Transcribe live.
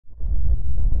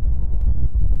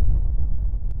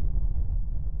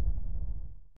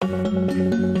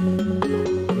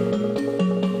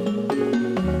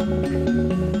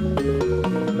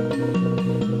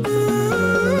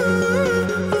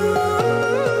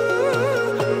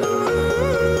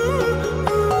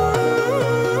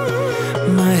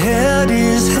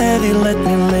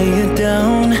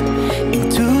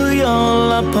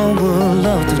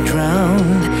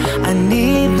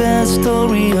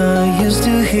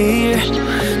fear,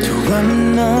 to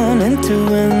run on and to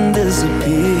and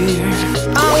disappear.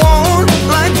 I won't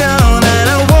lie down and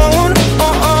I won't,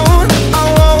 I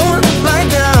won't lie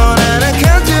down, and I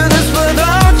can't do this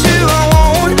without you. I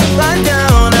won't lie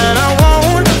down and I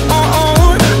won't,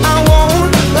 I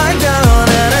won't lie down,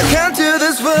 and I can't do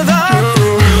this without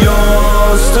you. Your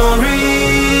stories,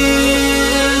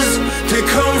 they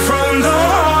come from the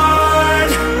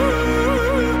heart,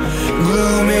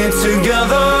 glue me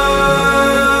together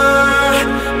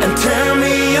and tear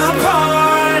me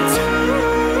apart.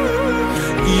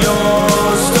 Your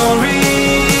stories,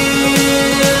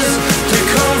 they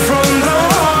come from the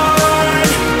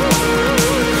heart,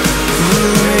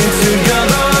 glue me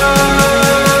together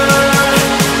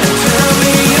and tear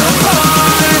me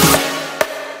apart.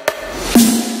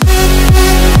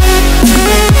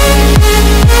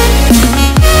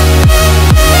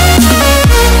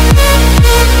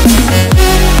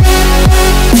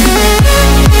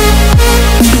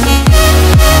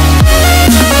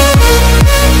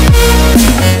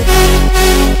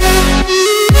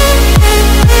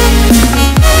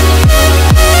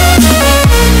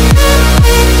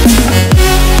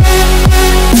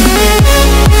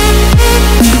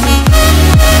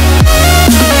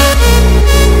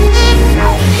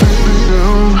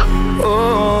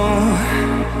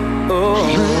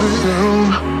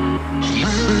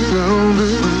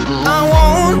 I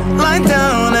won't lie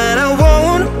down and I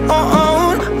won't,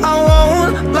 I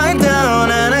won't lie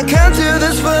down, and I can't do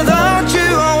this without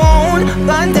you. I won't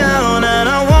lie down and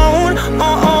I won't,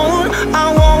 I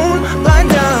won't lie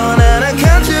down, and I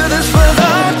can't do this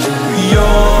without you.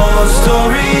 Your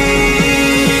stories,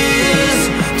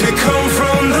 they come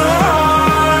from the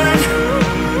heart,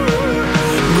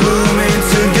 glue me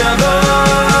together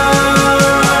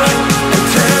and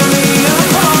tear me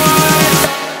apart.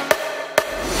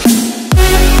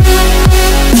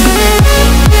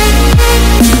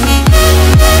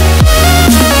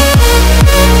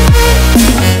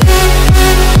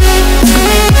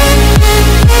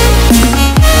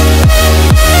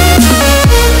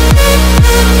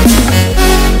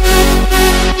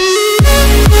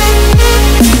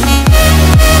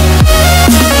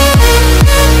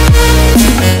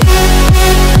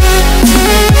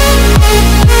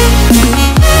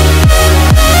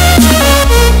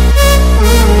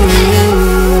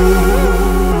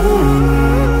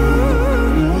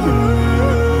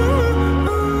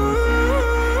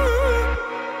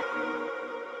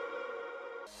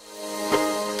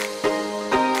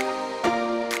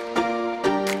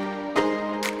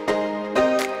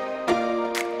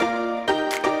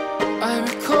 I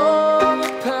recall the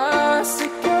past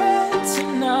again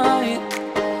tonight.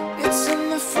 It's in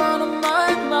the front of my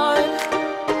mind.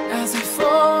 As I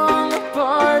fall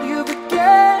apart, you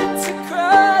begin to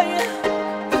cry.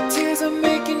 The tears are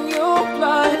making you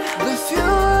blind. The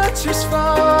future's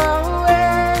far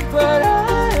away, but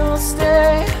I'll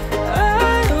stay,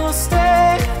 I'll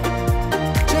stay.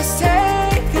 Just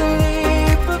take a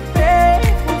leap of faith,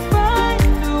 we'll find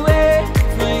a way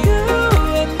for you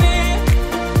and me.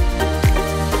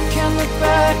 Can't look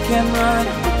back and run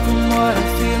from what I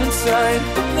feel inside.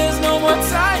 There's no more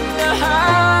time to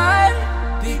hide,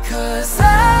 because I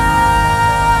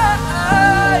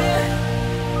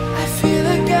feel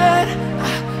again,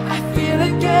 I feel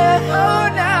again. Oh,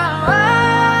 now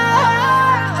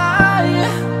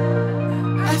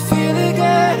I feel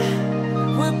again.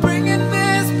 We're bringing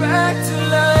this back to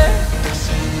life.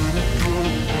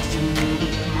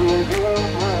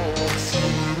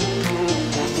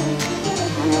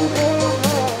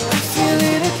 I feel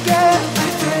it again, I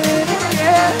feel it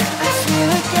again, I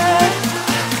feel again.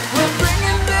 We're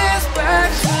bringing this back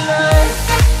to life.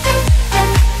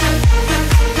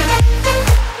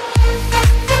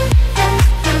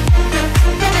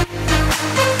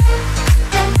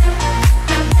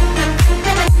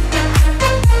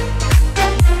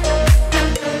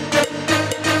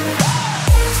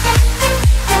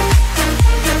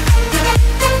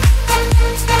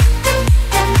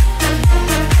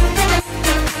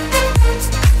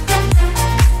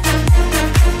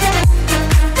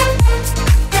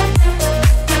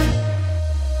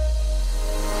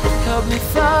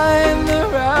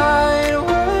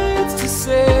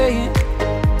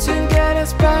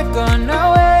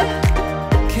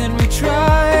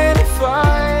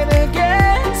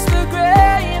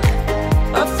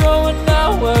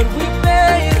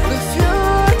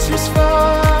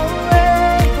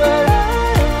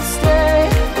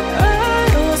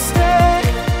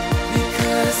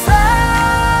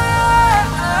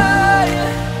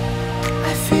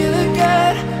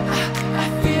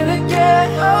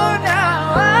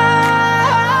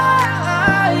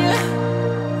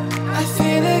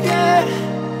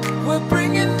 We're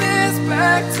bringing this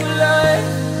back to life.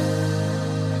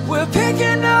 We're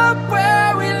picking up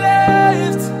where we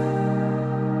left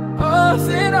off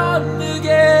and on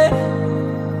again.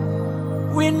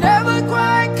 We never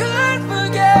quite could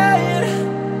forget,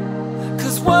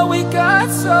 'cause what we got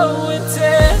so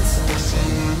intense. I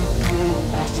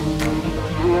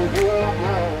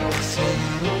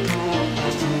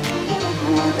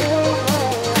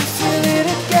feel it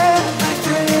again, I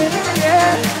feel it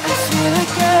again, I feel it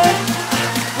again.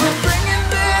 We're bringing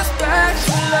this back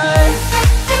to life.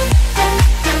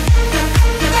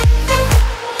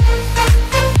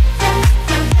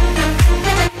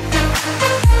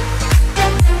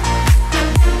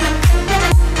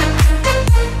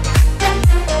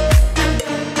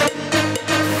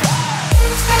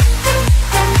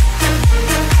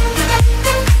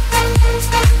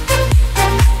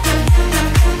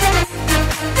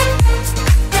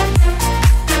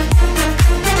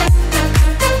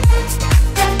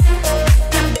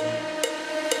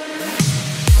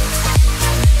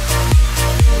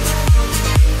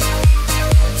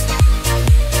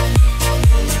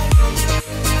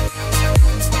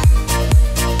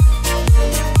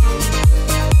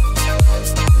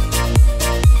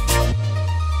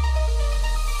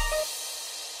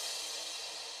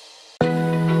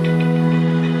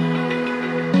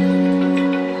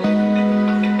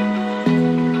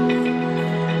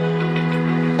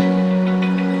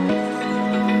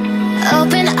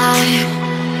 Open eye,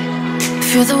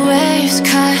 feel the waves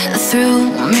cut through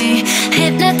me,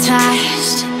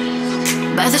 hypnotized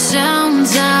by the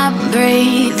sounds I'm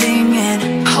breathing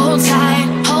in. Hold tight,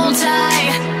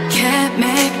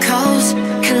 chemicals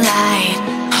collide.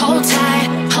 Hold tight,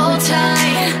 hold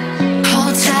tight,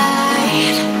 hold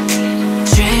tight.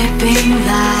 Dripping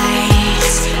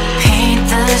lights paint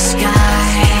the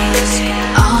skies,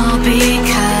 all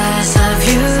because of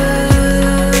you.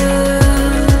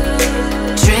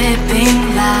 Dripping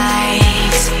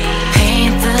lights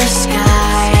paint the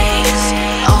skies,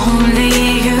 only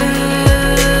you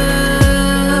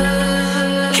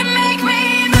can make me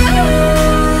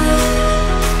move.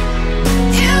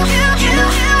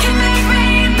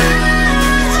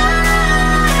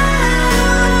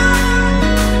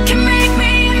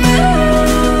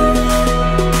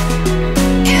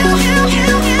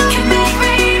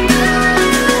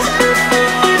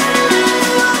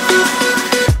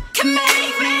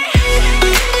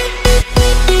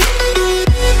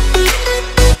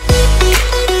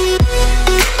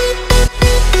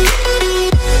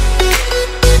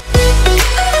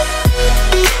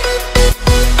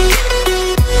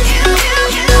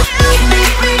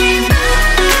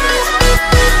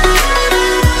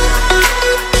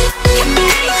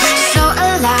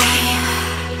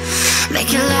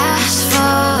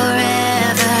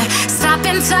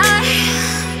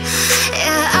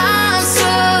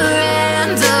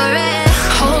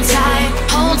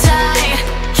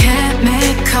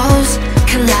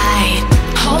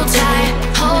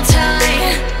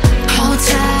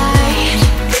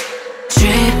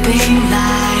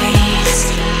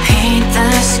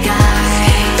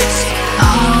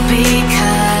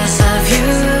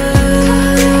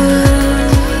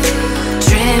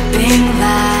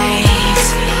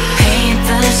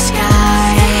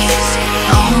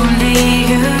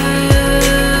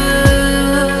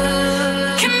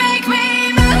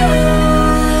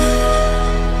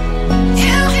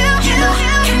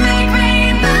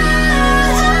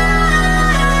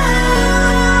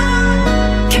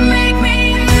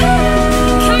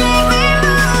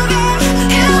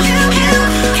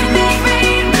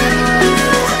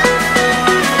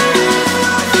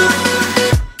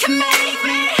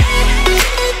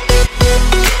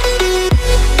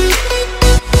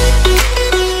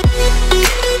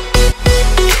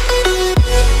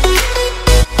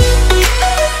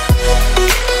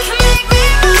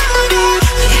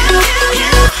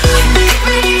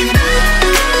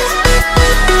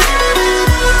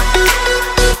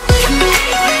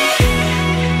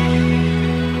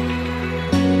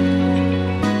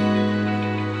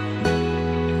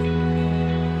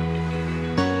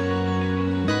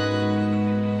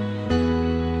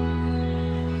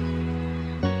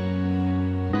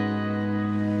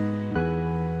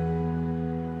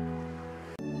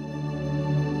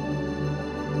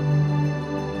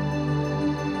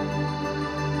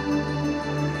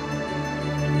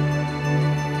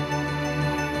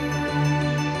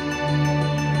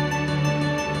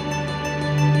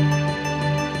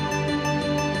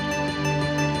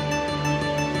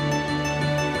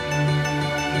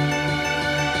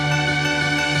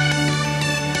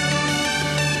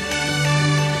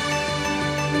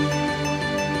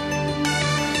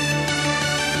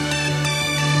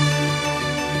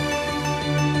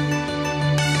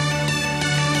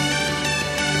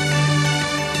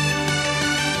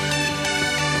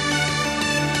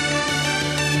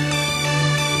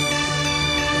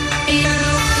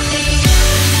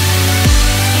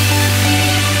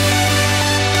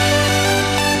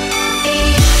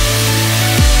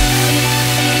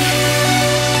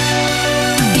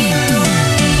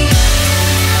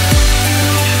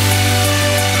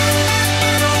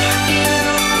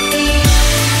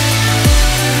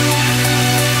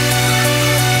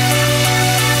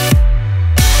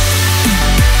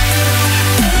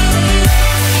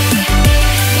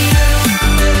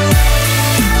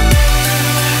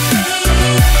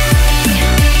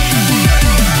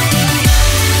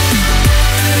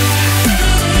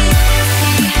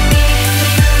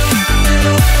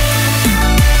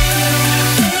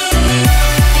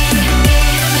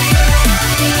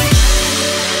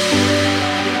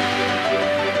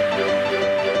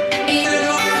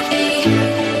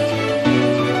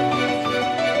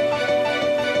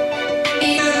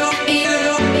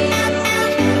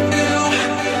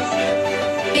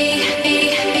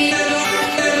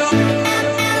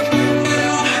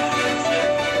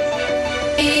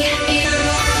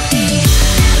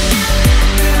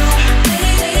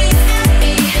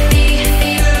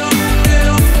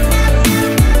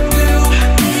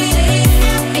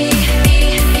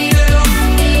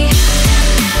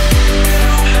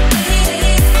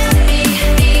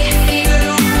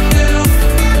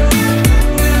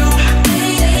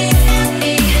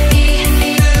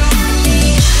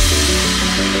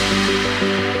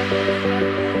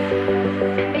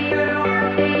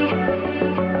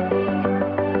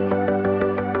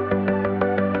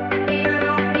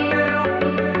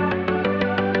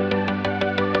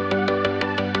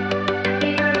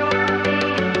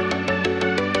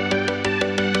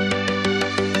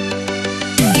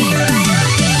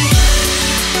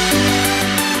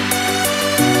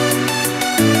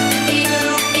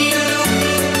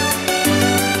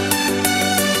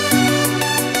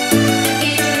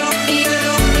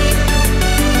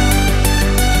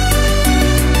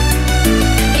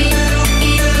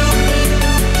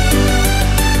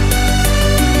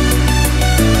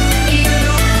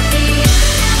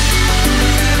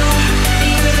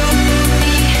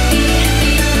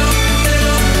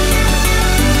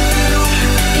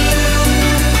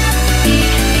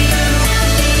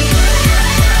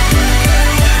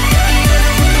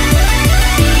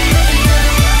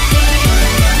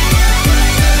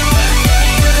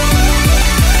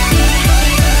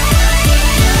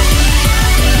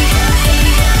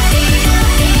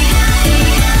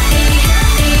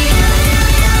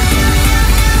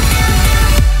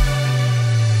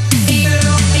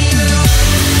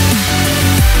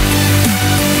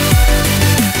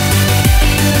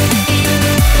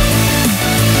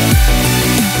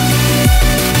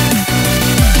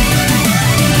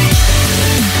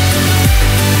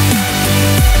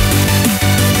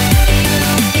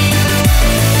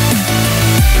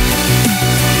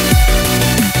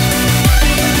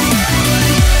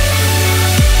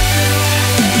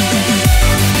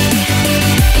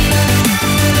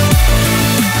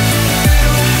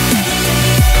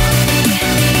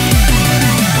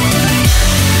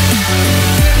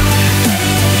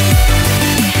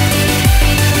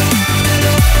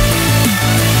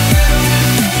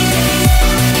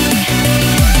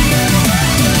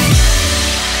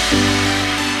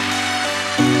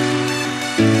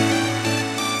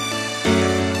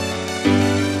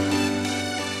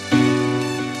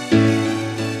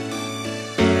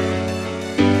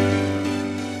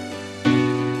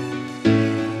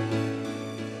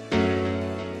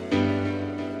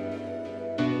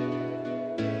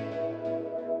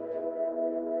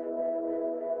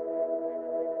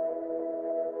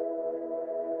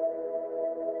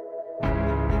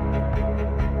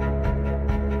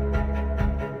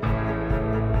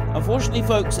 unfortunately,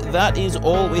 folks, that is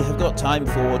all we have got time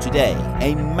for today.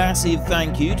 A massive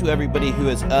thank you to everybody who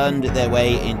has earned their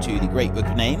way into the Great Book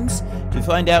of Names. To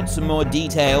find out some more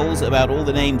details about all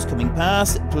the names coming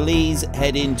past, please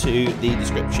head into the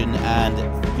description and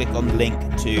click on the link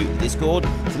to Discord.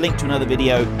 It's a link to another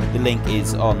video. The link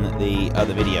is on the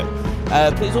other video.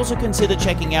 Please also consider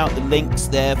checking out the links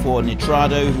there for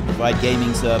Nitrado, who provide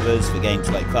gaming servers for games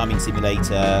like Farming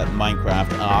Simulator,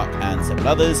 Minecraft, Ark, and several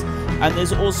others. And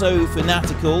there's also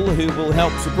Fanatical, who will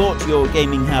help support your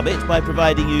gaming habit by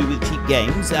providing you with cheap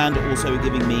games and also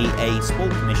giving me a small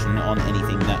commission on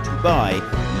anything that you buy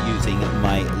using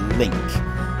my link.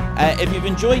 If you've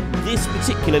enjoyed this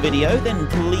particular video, then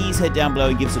please head down below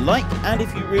and give us a like. And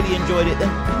if you really enjoyed it, then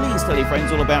please tell your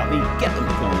friends all about me. Get them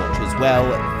to come and watch as well.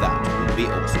 That would be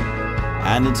awesome.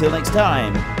 And until next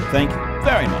time, thank you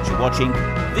very much for watching.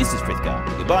 This is Frithgar.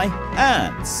 Goodbye,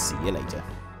 and see you later.